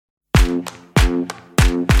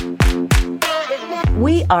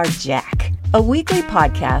We are Jack, a weekly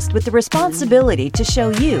podcast with the responsibility to show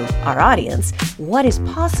you, our audience, what is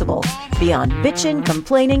possible beyond bitching,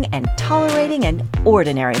 complaining, and tolerating an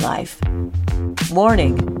ordinary life.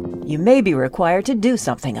 Warning, you may be required to do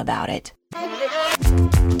something about it.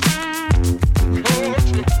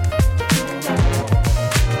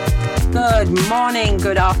 Good morning,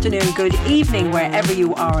 good afternoon, good evening, wherever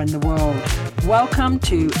you are in the world. Welcome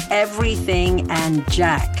to Everything and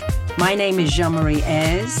Jack. My name is Jean-Marie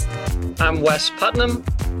Ayres. I'm Wes Putnam.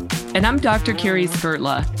 And I'm Dr. Carrie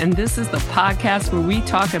Skirtla, and this is the podcast where we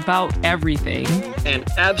talk about everything. And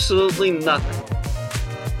absolutely nothing.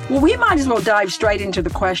 Well, we might as well dive straight into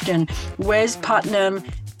the question. Wes Putnam,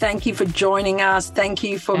 thank you for joining us. Thank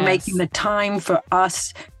you for making the time for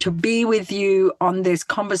us to be with you on this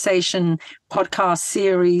conversation podcast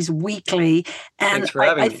series weekly. And thanks for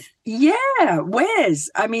having me. Yeah, Wes,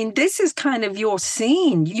 I mean, this is kind of your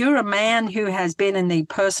scene. You're a man who has been in the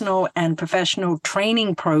personal and professional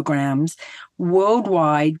training programs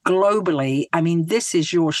worldwide, globally. I mean, this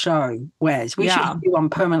is your show, Wes. We should have you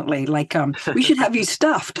on permanently. Like, we should have you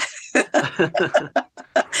stuffed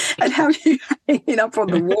and have you hanging up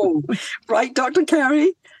on the wall. Right, Dr.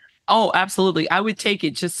 Carrie? Oh, absolutely. I would take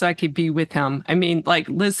it just so I could be with him. I mean, like,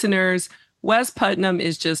 listeners, Wes Putnam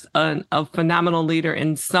is just a phenomenal leader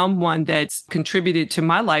and someone that's contributed to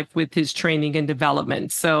my life with his training and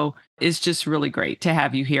development. So it's just really great to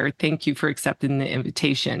have you here. Thank you for accepting the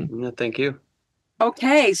invitation. Yeah, thank you.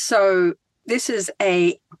 Okay, so this is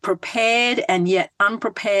a prepared and yet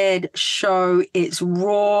unprepared show. It's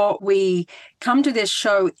raw. We come to this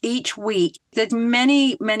show each week. There's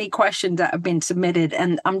many, many questions that have been submitted,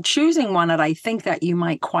 and I'm choosing one that I think that you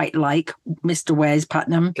might quite like, Mr. Wes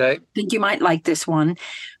Putnam. Okay. I think you might like this one.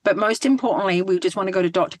 But most importantly, we just want to go to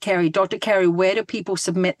Dr. Carrie. Dr. Carrie, where do people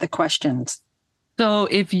submit the questions? So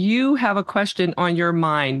if you have a question on your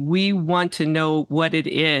mind, we want to know what it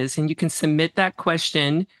is, and you can submit that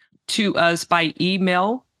question to us by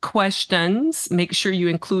email, questions, make sure you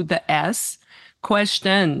include the S,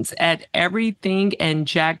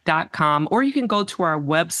 questions@everythingandjack.com, or you can go to our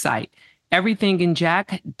website,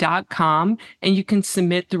 everythingandjack.com, and you can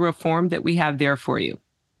submit through a form that we have there for you.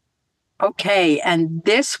 Okay, and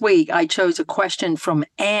this week I chose a question from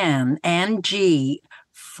Anne G.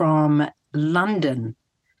 from London,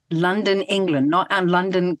 England, not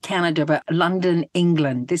London, Canada, but London,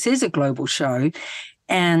 England. This is a global show.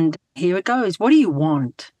 And here it goes. What do you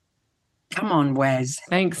want? Come on, Wes.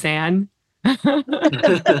 Thanks, Anne. I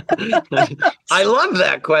love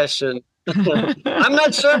that question. I'm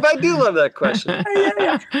not sure if I do love that question.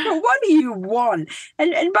 Yeah. But what do you want?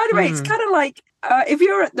 And by the way, it's kind of like if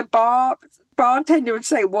you're at the bar, bartender would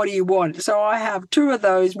say, what do you want? So I have two of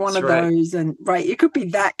those, one That's of those. And it could be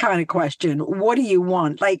that kind of question. What do you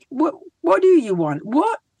want? Like, what do you want?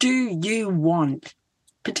 What do you want?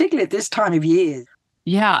 Particularly at this time of year.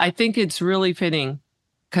 Yeah, I think it's really fitting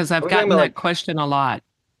because I've gotten that question a lot.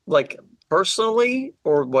 Like personally,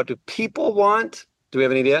 or what do people want? Do we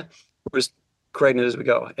have any idea? We're just creating it as we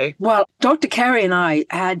go, eh? Well, Dr. Carrie and I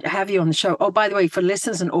have you on the show. Oh, by the way, for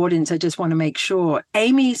listeners and audience, I just want to make sure.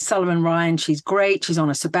 Amy Sullivan Ryan, she's great. She's on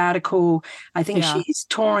a sabbatical. I think she's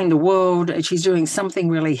touring the world. She's doing something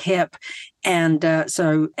really hip. And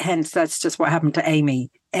so hence, that's just what happened to Amy.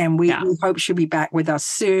 And we hope she'll be back with us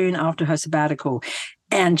soon after her sabbatical.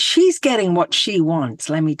 And she's getting what she wants,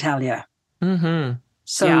 let me tell you. Mm-hmm.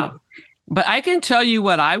 So, but I can tell you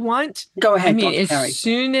what I want. Go ahead, I mean, Dr. as Carrie.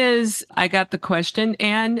 soon as I got the question,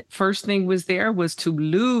 and first thing was to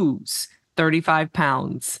lose 35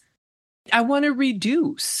 pounds. I want to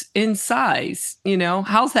reduce in size.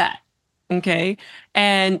 How's that? Okay.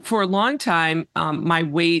 And for a long time, my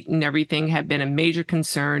weight and everything had been a major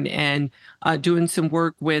concern. And doing some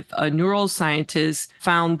work with a neuroscientist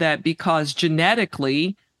found that because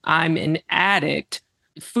genetically I'm an addict,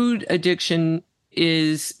 food addiction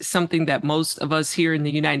is something that most of us here in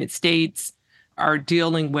the United States are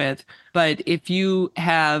dealing with. But if you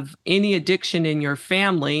have any addiction in your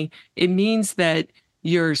family, it means that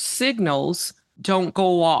your signals don't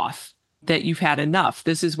go off that you've had enough.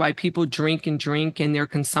 This is why people drink, and their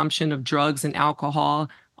consumption of drugs and alcohol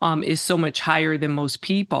is so much higher than most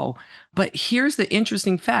people. But here's the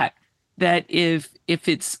interesting fact that if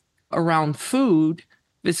it's around food,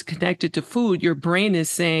 if it's connected to food, your brain is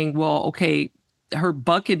saying, well, okay, her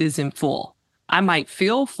bucket isn't full. I might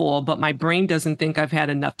feel full, but my brain doesn't think I've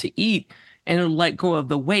had enough to eat, and it'll let go of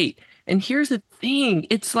the weight. And here's the thing.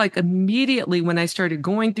 It's like immediately when I started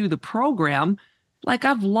going through the program, like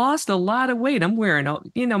I've lost a lot of weight. I'm wearing,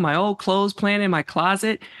 my old clothes playing in my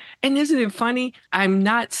closet. And isn't it funny? I'm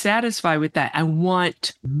not satisfied with that. I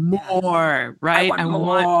want more, right? I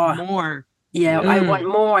want more. Yeah, I want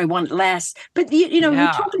more, I want less. But, you're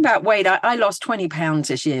talking about weight. I lost 20 pounds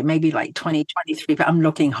this year, maybe like 20, 23. But I'm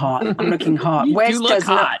looking hot. I'm looking hot. You Wes look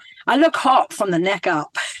hot. I look hot from the neck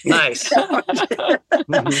up. Nice. Well,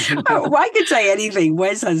 I could say anything.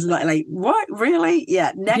 Wes has like, what? Really?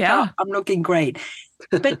 Yeah, neck up. I'm looking great.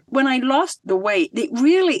 But when I lost the weight,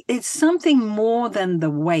 it's something more than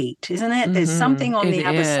the weight, isn't it? There's something on the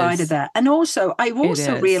other side of that. And also, I've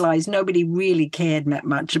also realized nobody really cared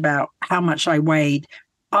much about how much I weighed.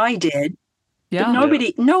 I did. Yeah.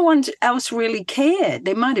 But no one else really cared.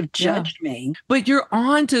 They might have judged me. But you're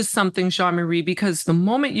on to something, Shawn Marie, because the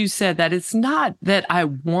moment you said that, it's not that I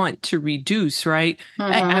want to reduce, right?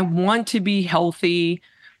 I want to be healthy,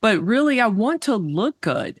 but really I want to look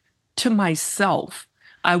good to myself.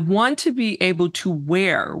 I want to be able to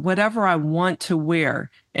wear whatever I want to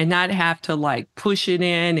wear and not have to like push it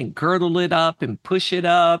in and girdle it up and push it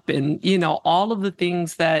up and, all of the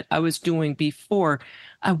things that I was doing before.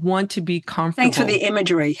 I want to be comfortable. Thanks for the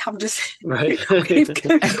imagery. I'm just right.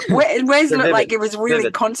 Wes looked like it was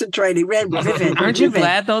really concentrating. Vivid. Aren't you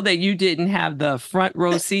glad though that you didn't have the front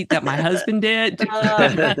row seat that my husband did?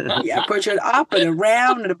 Yeah, push it up and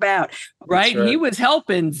around and about. Right. He was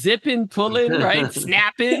helping, zipping, pulling, right,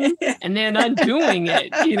 snapping, and then undoing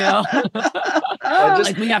it.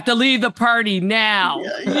 Like we have to leave the party now.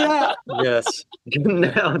 Yeah. Yes.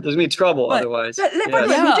 Now there's gonna be trouble otherwise. But we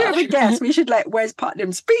do have a guest. We should let Wes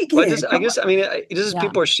Putnam speak. Well,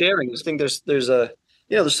 people are sharing. I just think there's there's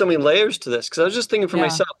so many layers to this. Because I was just thinking for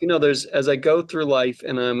myself, there's as I go through life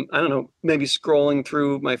and I'm I don't know, maybe scrolling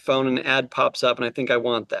through my phone and an ad pops up and I think I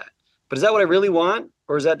want that. But is that what I really want,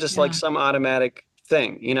 or is that just like some automatic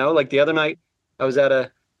thing? Like the other night, I was at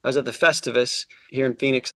the Festivus here in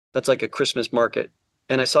Phoenix. That's like a Christmas market.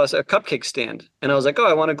 And I saw a cupcake stand and I was like, oh,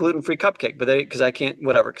 I want a gluten-free cupcake, but because I can't,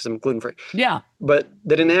 because I'm gluten-free. Yeah. But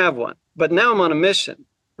they didn't have one. But now I'm on a mission,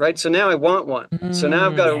 right? So now I want one. So now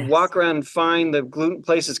I've got to walk around and find the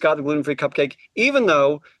place that's got the gluten-free cupcake, even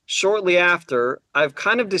though shortly after I've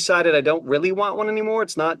kind of decided I don't really want one anymore.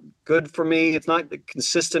 It's not good for me. It's not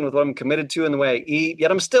consistent with what I'm committed to in the way I eat.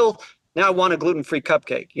 Yet I'm still, now I want a gluten-free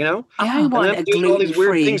cupcake, I want a gluten-free. All these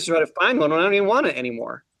weird things to try to find one when I don't even want it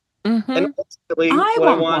anymore. Mm-hmm. And ultimately, I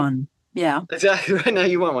want one. Yeah, exactly. Right now,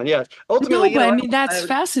 you want one. Yeah. Ultimately, but that's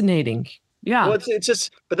fascinating. Yeah. Well, it's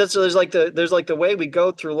just, but there's like the way we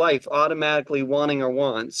go through life, automatically wanting our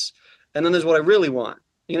wants, and then there's what I really want.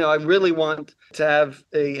 I really want to have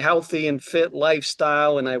a healthy and fit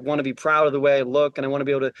lifestyle, and I want to be proud of the way I look, and I want to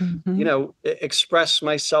be able to, express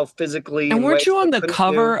myself physically. And weren't you on the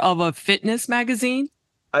cover of a fitness magazine?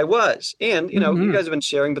 I was. And, you guys have been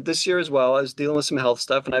sharing, but this year as well, I was dealing with some health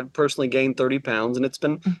stuff and I've personally gained 30 pounds and it's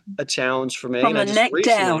been a challenge for me. From the neck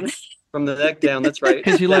down. From the neck down. That's right.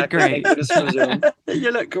 Because you look great.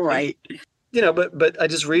 You look great. But I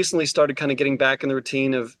just recently started kind of getting back in the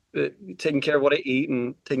routine of taking care of what I eat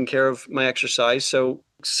and taking care of my exercise. So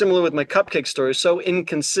similar with my cupcake story, so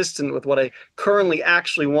inconsistent with what I currently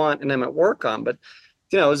actually want and I'm at work on. But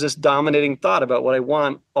it's this dominating thought about what I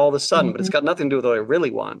want all of a sudden, but it's got nothing to do with what I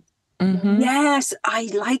really want. Mm-hmm. Yes, I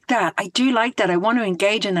like that. I do like that. I want to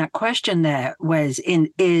engage in that question there, Wes,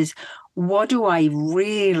 is what do I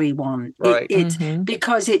really want? Right. It's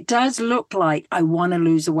because it does look like I want to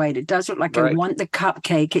lose the weight. It does look like I want the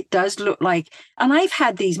cupcake. It does look like, and I've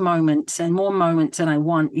had these moments and more moments than I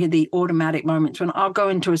want, the automatic moments when I'll go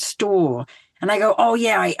into a store and I go, oh,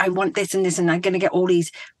 yeah, I want this and this, and I'm going to get all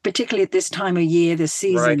these, particularly at this time of year, this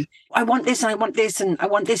season. Right. I want this, and I want this, and I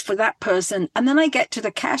want this for that person. And then I get to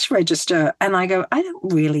the cash register, and I go, I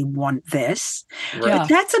don't really want this. Right. But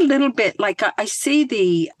that's a little bit like I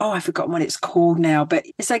see I've forgotten what it's called now, but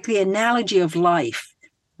it's like the analogy of life.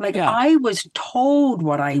 Like I was told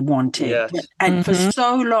what I wanted, and for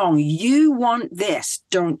so long, you want this,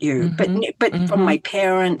 don't you? But from my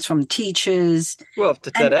parents, from teachers. Well,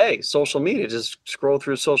 today, social media, just scroll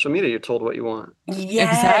through social media, you're told what you want.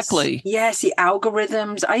 Yes, exactly. Yes, the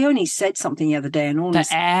algorithms. I only said something the other day, and all the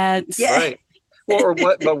ads. Yeah. Right. Or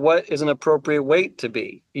what? But what is an appropriate weight to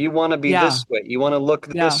be? You want to be this way. You want to look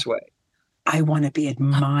this way. I want to be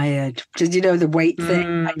admired. Because the weight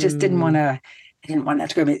thing. I just didn't want to. I didn't want that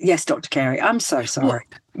to go. Yes, Dr. Carey, I'm so sorry.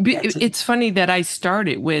 Well, it's funny that I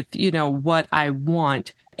started with, what I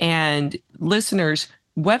want. And listeners,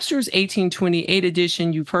 Webster's 1828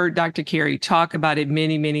 edition, you've heard Dr. Carey talk about it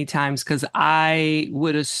many, many times because I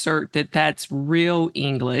would assert that that's real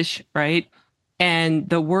English, right? And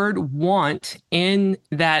the word want in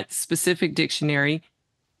that specific dictionary,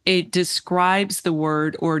 it describes the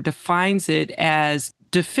word or defines it as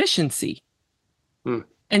deficiency.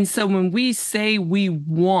 And so when we say we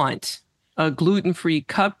want a gluten-free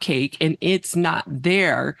cupcake and it's not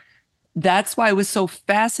there, that's why it was so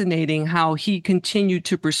fascinating how he continued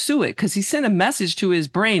to pursue it, because he sent a message to his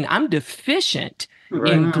brain, I'm deficient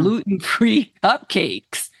in gluten-free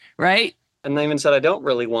cupcakes, right? And they even said, I don't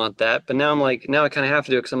really want that. But now I'm like, now I kind of have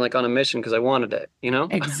to do it because I'm like on a mission because I wanted it, you know?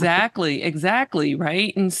 Exactly.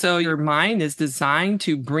 Right. And so your mind is designed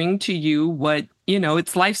to bring to you what,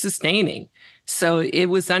 it's life sustaining. So it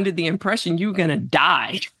was under the impression you were going to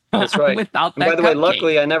die. That's right. Without that. And by the way,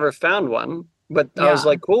 luckily I never found one, but I was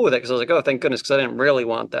like cool with it because I was like, oh, thank goodness, because I didn't really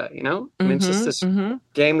want that, I mean, it's just this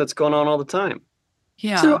game that's going on all the time.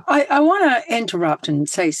 Yeah. So I want to interrupt and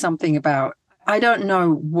say something about, I don't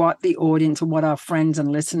know what the audience or what our friends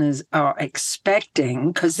and listeners are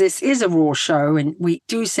expecting, because this is a raw show and we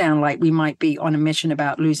do sound like we might be on a mission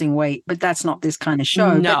about losing weight, but that's not this kind of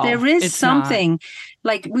show. No, but there is something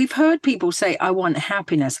like we've heard people say, I want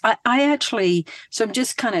happiness. I actually, so I'm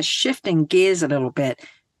just kind of shifting gears a little bit.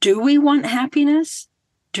 Do we want happiness?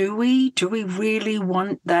 Do we really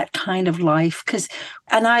want that kind of life?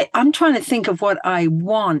 And I'm trying to think of what I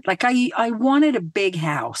want. Like I wanted a big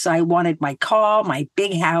house. I wanted my car, my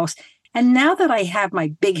big house. And now that I have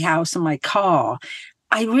my big house and my car,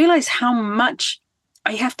 I realize how much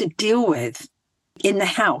I have to deal with in the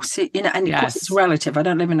house, and of course it's relative. I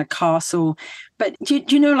don't live in a castle, but do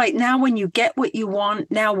you know, like now when you get what you want,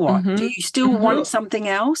 now what? Do you still want something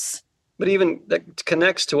else? But even that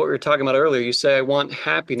connects to what we were talking about earlier. You say, I want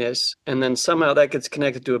happiness, and then somehow that gets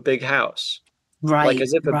connected to a big house. Right. Like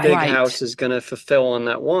as if a big house is going to fulfill on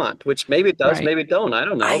that want, which maybe it does, maybe it don't. I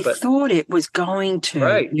don't know. I thought it was going to,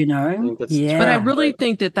 But I really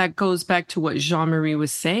think that goes back to what Jean-Marie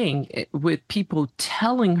was saying with people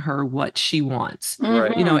telling her what she wants.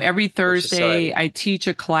 Right. Every Thursday I teach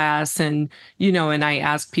a class and I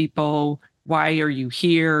ask people, why are you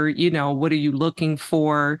here? What are you looking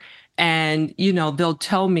for? And, they'll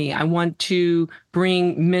tell me, I want to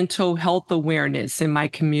bring mental health awareness in my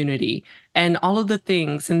community and all of the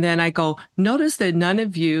things. And then I go, notice that none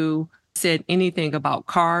of you said anything about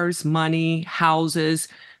cars, money, houses.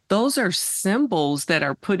 Those are symbols that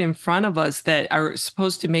are put in front of us that are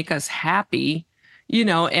supposed to make us happy,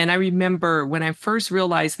 And I remember when I first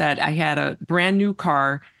realized that I had a brand new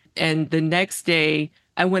car, and the next day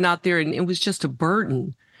I went out there and it was just a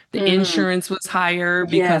burden. The insurance was higher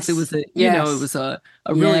because it was it was a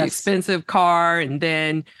really expensive car. And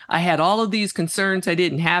then I had all of these concerns I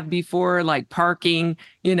didn't have before, like parking,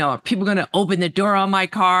 are people going to open the door on my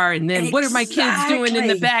car? And then what are my kids doing in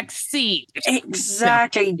the back seat?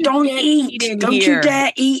 Exactly. Don't eat. Don't you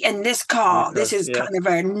dare eat in this car. This is kind of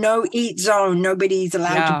a no eat zone. Nobody's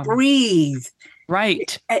allowed to breathe.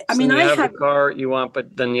 Right. I mean, you have a car you want,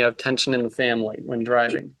 but then you have tension in the family when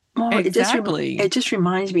driving. Oh, exactly. It just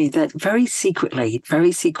reminds me that very secretly,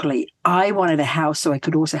 I wanted a house so I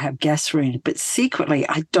could also have guest rooms, but secretly,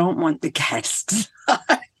 I don't want the guests.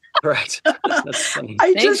 Right. That's funny.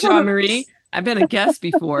 Thanks, Jean-Marie. I've been a guest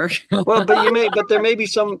before. Well, but there may be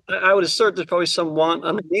some, I would assert there's probably some want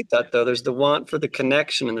underneath that, though. There's the want for the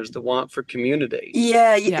connection and there's the want for community.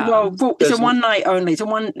 Yeah. Well, it's a one night only. It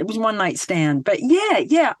was one night stand. But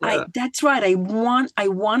yeah. That's right. I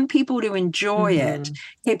want people to enjoy it.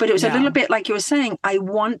 Yeah, but it was a little bit like you were saying, I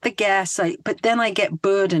want the guests, but then I get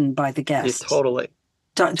burdened by the guests. Yeah, totally.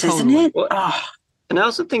 Doesn't it? Well, and I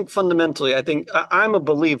also think fundamentally, I'm a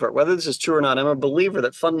believer, whether this is true or not, I'm a believer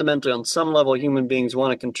that fundamentally on some level, human beings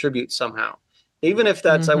want to contribute somehow. Even if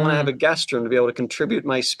that's, I want to have a guest room to be able to contribute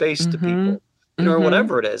my space to people, or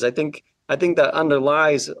whatever it is. I think that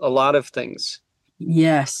underlies a lot of things.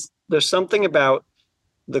 Yes. There's something about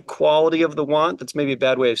the quality of the want, that's maybe a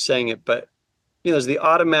bad way of saying it, but there's the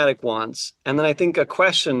automatic wants. And then I think a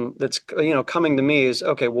question that's, coming to me is,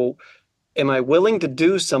 okay, well, am I willing to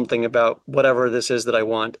do something about whatever this is that I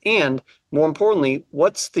want? And more importantly,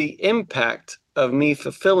 what's the impact of me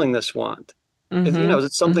fulfilling this want? Is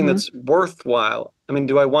it something that's worthwhile? I mean,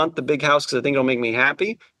 do I want the big house because I think it'll make me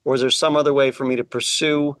happy? Or is there some other way for me to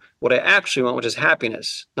pursue what I actually want, which is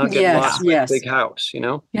happiness, not get lost in a big house,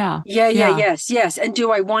 Yeah. Yes. And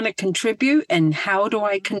do I want to contribute? And how do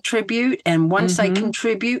I contribute? And once I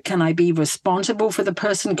contribute, can I be responsible for the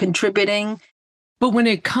person contributing? But when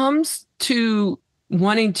it comes to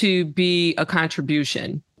wanting to be a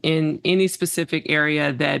contribution in any specific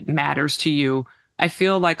area that matters to you, I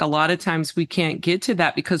feel like a lot of times we can't get to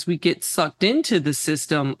that because we get sucked into the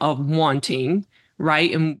system of wanting,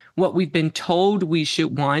 right? And what we've been told we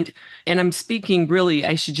should want. And I'm speaking really,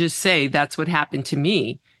 I should just say that's what happened to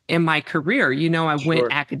me in my career. I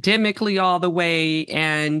went academically all the way,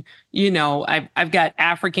 and, I've got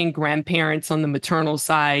African grandparents on the maternal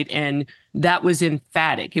side, and that was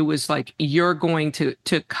emphatic. It was like, you're going to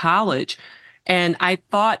college. And I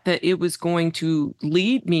thought that it was going to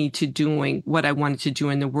lead me to doing what I wanted to do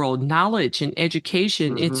in the world. Knowledge and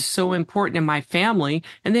education, it's so important in my family.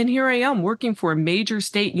 And then here I am working for a major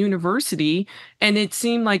state university, and it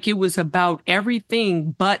seemed like it was about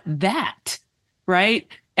everything but that, right?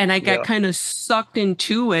 And I got kind of sucked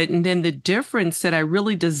into it. And then the difference that I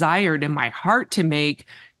really desired in my heart to make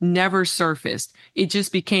never surfaced. It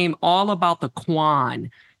just became all about the quan.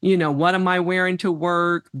 What am I wearing to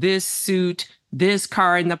work? This suit, this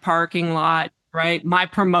car in the parking lot, right? My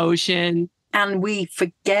promotion. And we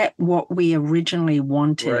forget what we originally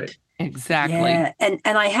wanted. Right. Exactly. Yeah. And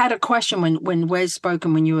I had a question when Wes spoke,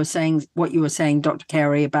 and when you were saying what you were saying, Dr.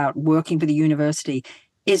 Carey, about working for the university.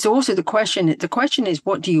 It's also the question is,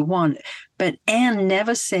 what do you want? But Anne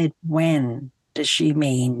never said when. Does she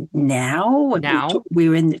mean now? Now.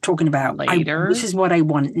 We're talking about later. This is what I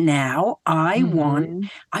want now. I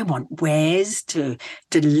want Wes to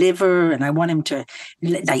deliver, and I want him to,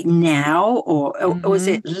 like, now, or is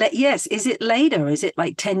it? Yes. Is it later? Is it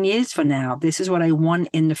like 10 years from now? This is what I want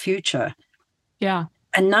in the future. Yeah.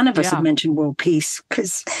 And none of us have mentioned world peace,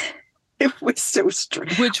 because it was so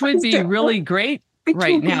strange. Which would be really great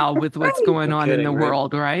right now with what's going on in the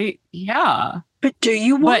world, right? Yeah. But do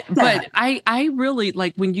you want that? But I really,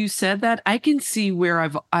 like, when you said that, I can see where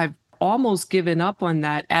I've almost given up on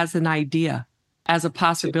that as an idea, as a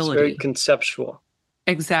possibility. It's very conceptual.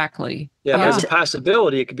 Exactly. Yeah, as a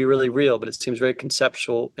possibility, it could be really real, but it seems very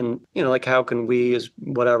conceptual. And, like, how can we, as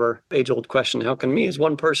whatever age-old question, how can me as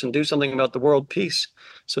one person do something about the world peace?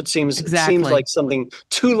 So it seems like something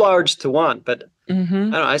too large to want, but I don't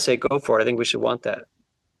know, I say go for it. I think we should want that.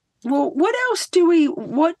 Well, what do you want?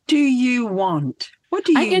 What do you want?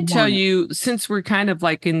 I can tell you, since we're kind of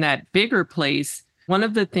like in that bigger place, one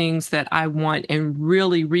of the things that I want and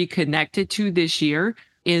really reconnected to this year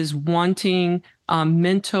is wanting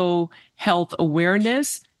mental health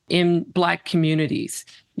awareness in Black communities.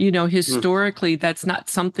 Historically, that's not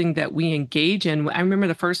something that we engage in. I remember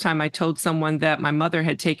the first time I told someone that my mother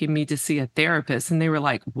had taken me to see a therapist, and they were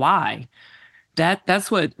like, why?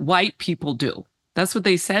 That's what white people do. That's what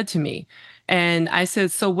they said to me. And I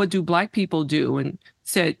said, so what do Black people do? And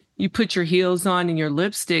said, you put your heels on and your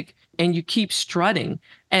lipstick and you keep strutting.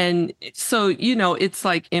 And so, it's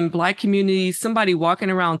like in Black communities, somebody walking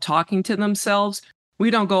around talking to themselves,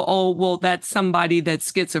 we don't go, oh, well, that's somebody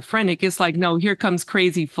that's schizophrenic. It's like, no, here comes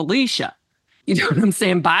crazy Felicia. You know what I'm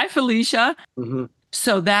saying? Bye, Felicia. Mm-hmm.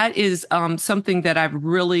 So that is something that I've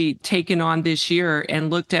really taken on this year and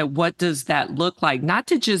looked at, what does that look like? Not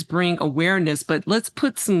to just bring awareness, but let's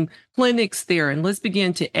put some clinics there and let's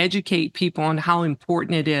begin to educate people on how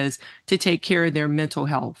important it is to take care of their mental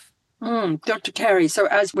health. Dr. Carey, so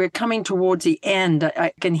as we're coming towards the end,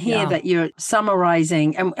 I can hear that you're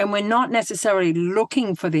summarizing, and we're not necessarily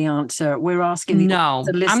looking for the answer. We're asking the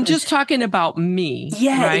listeners. I'm just talking about me.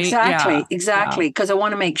 Yeah, right? Exactly. Because I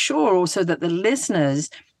want to make sure also that the listeners,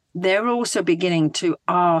 they're also beginning to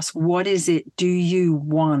ask, what is it do you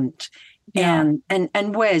want? Yeah.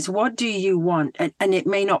 And Wes, what do you want? And it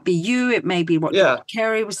may not be you, it may be what Dr.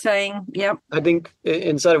 Carey was saying. Yep. I think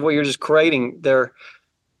inside of what you're just creating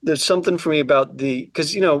there's something for me about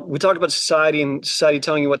because, we talk about society and society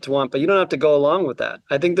telling you what to want, but you don't have to go along with that.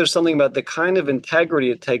 I think there's something about the kind of integrity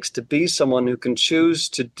it takes to be someone who can choose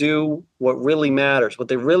to do what really matters, what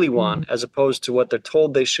they really want, as opposed to what they're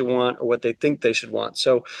told they should want or what they think they should want.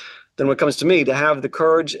 So then when it comes to me, to have the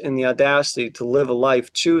courage and the audacity to live a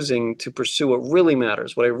life choosing to pursue what really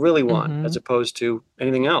matters, what I really want, as opposed to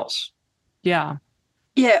anything else. Yeah.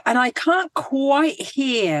 Yeah. And I can't quite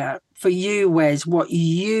hear for you, Wes, what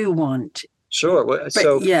you want. Sure. But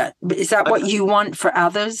is that what you want for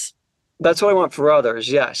others? That's what I want for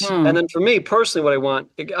others, yes. And then for me personally, what I want,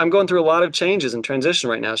 I'm going through a lot of changes and transition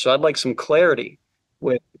right now. So I'd like some clarity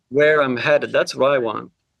with where I'm headed. That's what I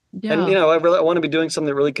want. Yeah. And, I want to be doing something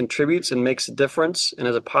that really contributes and makes a difference and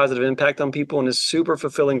has a positive impact on people and is super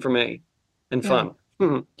fulfilling for me and fun.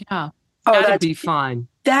 Yeah. Oh, that'd be fun.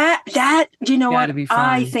 That, you know what?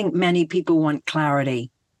 I think many people want clarity.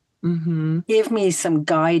 Give me some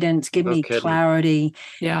guidance, give me clarity.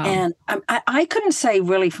 Yeah. And I couldn't say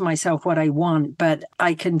really for myself what I want, but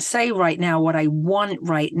I can say right now what I want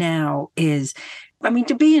right now is,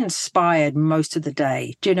 to be inspired most of the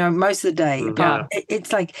day, most of the day. But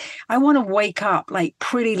it's like, I want to wake up like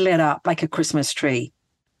pretty lit up like a Christmas tree.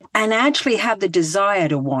 and actually have the desire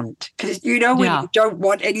to want. Because when you don't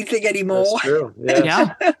want anything anymore. That's true.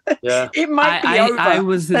 Yes. Yeah. It might be over. I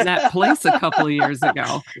was in that place a couple of years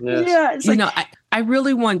ago. Yes. Yeah. It's like, I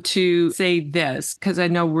really want to say this because I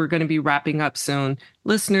know we're going to be wrapping up soon.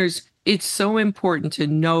 Listeners, it's so important to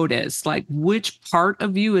notice like which part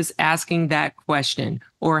of you is asking that question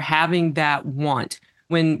or having that want.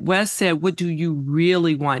 When Wes said, what do you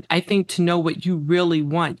really want? I think to know what you really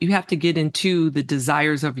want, you have to get into the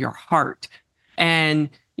desires of your heart. And,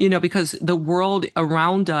 because the world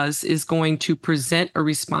around us is going to present a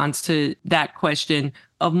response to that question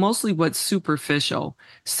of mostly what's superficial.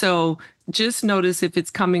 So just notice if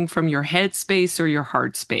it's coming from your head space or your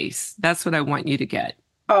heart space. That's what I want you to get.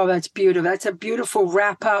 Oh, that's beautiful. That's a beautiful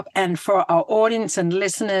wrap up. And for our audience and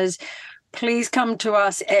listeners, please come to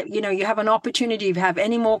us. You have an opportunity. If you have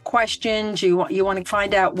any more questions, you want to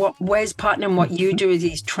find out what Wes Putnam, what you do is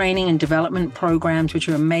these training and development programs, which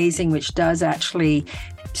are amazing, which does actually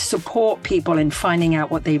support people in finding out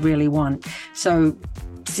what they really want. So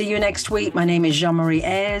see you next week. My name is Jean-Marie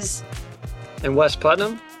Ayres. And Wes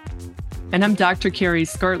Putnam. And I'm Dr. Carrie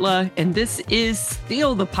Skurtla, and this is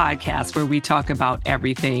still the podcast where we talk about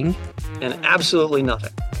everything and absolutely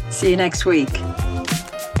nothing. See you next week.